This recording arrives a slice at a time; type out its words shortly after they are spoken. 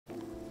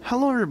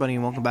Hello everybody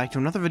and welcome back to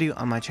another video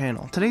on my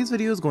channel. Today's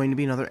video is going to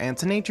be another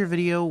Ants in Nature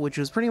video, which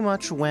is pretty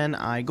much when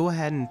I go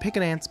ahead and pick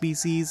an ant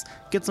species,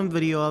 get some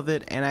video of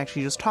it, and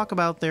actually just talk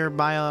about their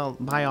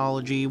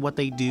biology, what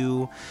they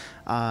do,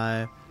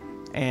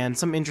 and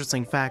some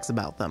interesting facts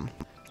about them.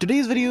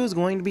 Today's video is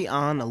going to be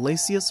on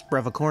Lasius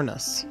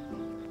brevicornis.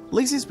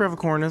 Lasius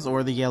brevicornis,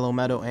 or the yellow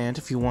meadow ant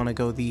if you want to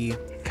go the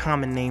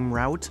common name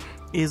route,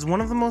 is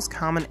one of the most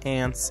common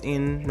ants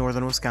in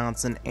northern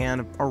Wisconsin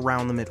and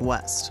around the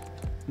Midwest.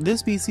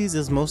 This species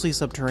is mostly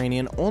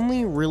subterranean,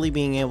 only really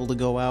being able to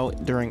go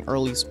out during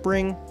early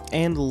spring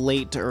and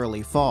late to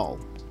early fall.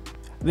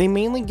 They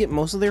mainly get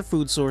most of their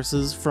food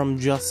sources from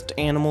just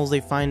animals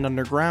they find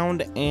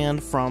underground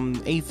and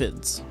from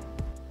aphids,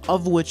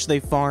 of which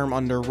they farm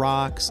under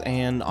rocks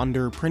and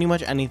under pretty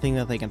much anything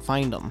that they can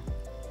find them.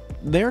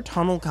 Their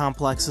tunnel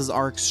complexes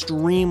are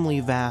extremely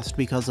vast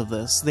because of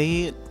this.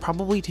 They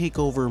probably take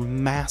over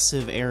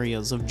massive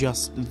areas of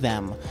just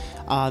them.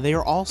 They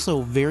are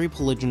also very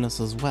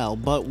polygynous as well,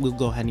 but we'll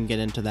go ahead and get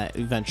into that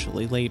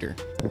eventually later.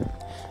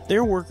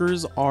 Their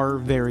workers are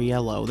very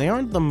yellow. They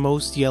aren't the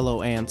most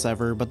yellow ants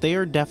ever, but they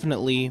are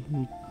definitely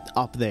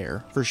up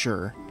there, for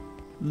sure.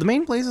 The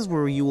main places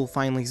where you will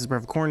find Lasius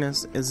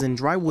brevicornis is in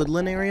dry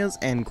woodland areas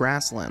and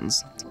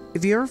grasslands.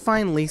 If you ever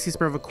find Lasius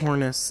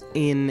brevicornis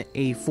in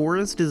a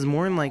forest, it is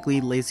more than likely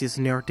Lasius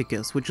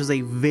narcoticus, which is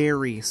a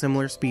very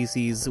similar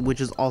species,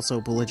 which is also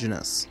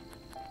polygynous.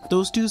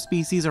 Those two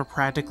species are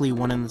practically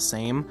one and the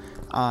same.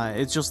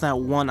 It's just that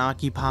one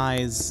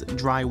occupies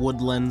dry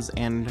woodlands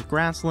and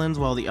grasslands,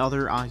 while the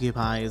other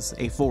occupies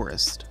a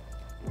forest.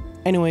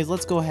 Anyways,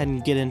 let's go ahead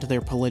and get into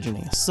their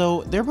polygyny.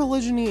 So, their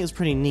polygyny is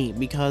pretty neat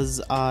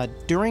because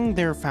during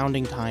their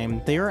founding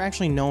time, they are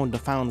actually known to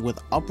found with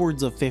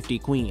upwards of 50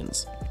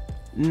 queens.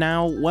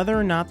 Now, whether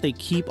or not they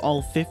keep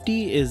all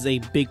 50 is a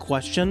big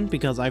question,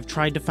 because I've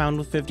tried to found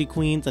with 50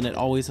 queens and it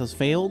always has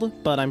failed,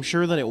 but I'm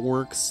sure that it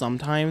works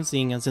sometimes,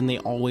 seeing as in I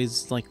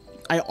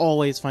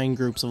always find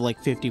groups of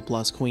like 50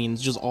 plus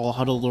queens just all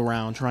huddled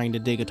around trying to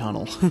dig a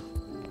tunnel.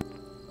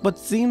 But it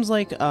seems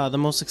like the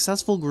most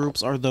successful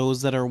groups are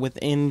those that are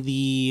within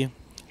the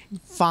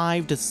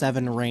 5 to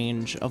 7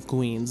 range of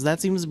queens. That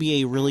seems to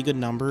be a really good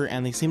number,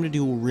 and they seem to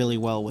do really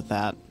well with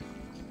that.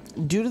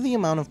 Due to the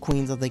amount of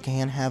queens that they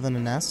can have in a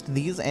nest,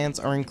 these ants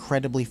are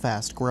incredibly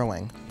fast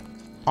growing.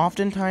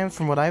 Oftentimes,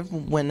 from what I've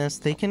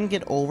witnessed, they can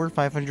get over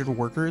 500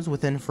 workers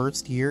within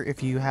first year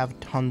if you have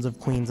tons of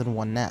queens in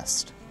one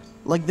nest.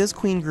 Like this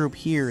queen group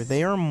here,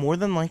 they are more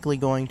than likely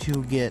going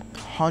to get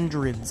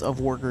hundreds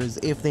of workers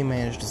if they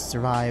manage to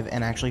survive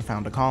and actually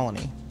found a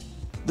colony.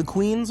 The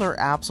queens are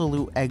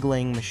absolute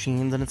egg-laying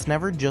machines, and it's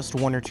never just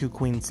 1 or 2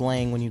 queens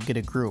laying when you get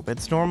a group.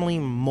 It's normally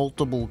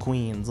multiple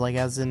queens, like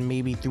as in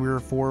maybe 3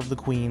 or 4 of the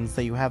queens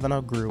that you have in a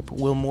group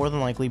will more than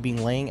likely be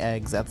laying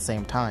eggs at the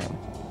same time.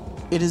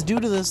 It is due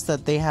to this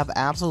that they have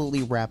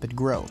absolutely rapid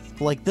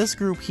growth. Like this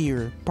group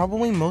here,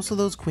 probably most of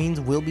those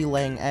queens will be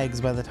laying eggs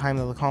by the time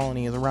that the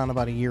colony is around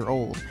about a year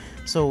old.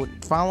 So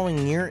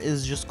following year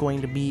is just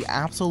going to be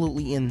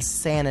absolutely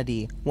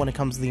insanity when it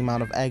comes to the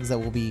amount of eggs that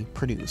will be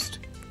produced.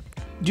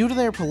 Due to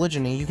their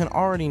polygyny, you can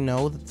already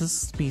know that this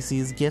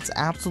species gets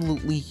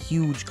absolutely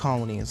huge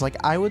colonies.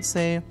 Like, I would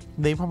say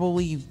they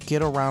probably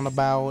get around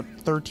about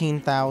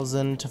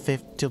 13,000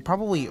 to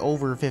probably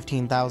over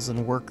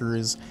 15,000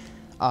 workers,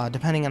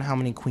 depending on how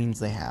many queens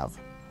they have.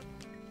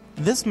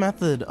 This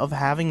method of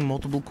having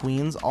multiple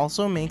queens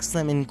also makes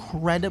them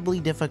incredibly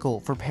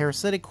difficult for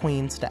parasitic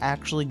queens to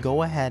actually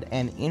go ahead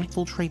and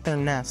infiltrate their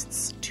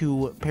nests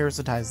to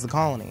parasitize the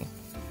colony.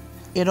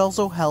 It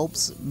also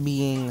helps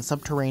being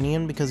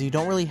subterranean because you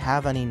don't really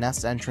have any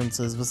nest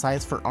entrances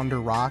besides for under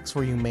rocks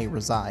where you may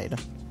reside.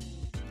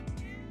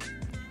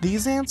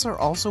 These ants are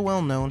also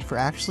well known for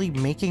actually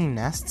making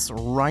nests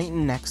right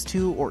next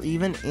to or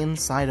even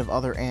inside of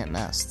other ant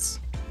nests.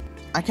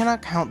 I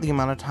cannot count the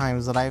amount of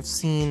times that I've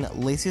seen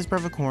Lasius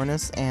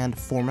brevicornis and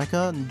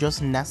Formica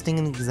just nesting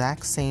in the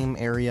exact same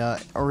area,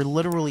 or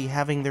literally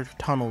having their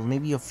tunnels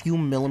maybe a few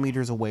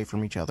millimeters away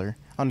from each other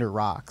under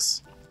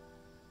rocks.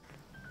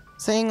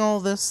 Saying all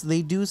this,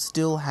 they do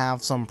still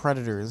have some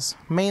predators,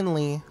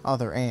 mainly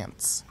other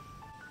ants.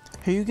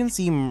 Here you can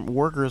see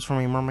workers from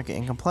a Myrmica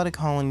incompleta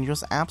colony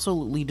just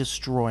absolutely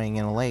destroying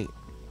an alate.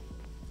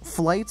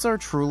 Flights are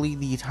truly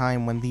the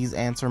time when these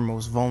ants are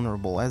most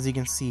vulnerable. As you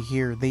can see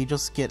here, they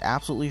just get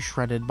absolutely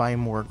shredded by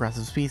more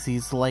aggressive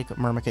species like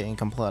Myrmica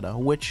incompleta,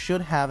 which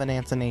should have an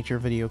Ants in Nature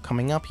video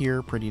coming up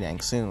here pretty dang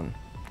soon.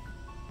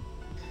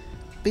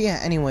 But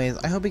yeah, anyways,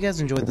 I hope you guys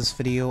enjoyed this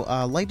video.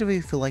 Like the video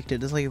if you liked it,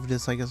 dislike it if you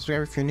disliked it,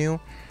 subscribe if you're new.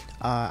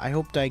 I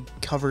hope I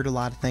covered a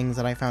lot of things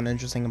that I found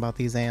interesting about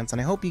these ants,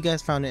 and I hope you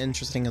guys found it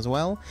interesting as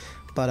well.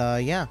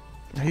 But yeah,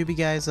 I hope you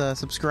guys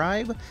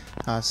subscribe,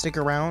 stick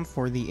around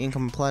for the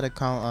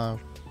incompleta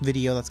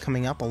video that's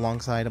coming up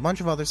alongside a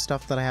bunch of other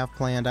stuff that I have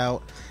planned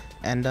out.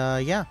 And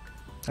yeah,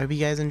 I hope you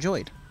guys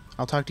enjoyed.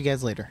 I'll talk to you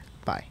guys later.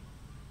 Bye.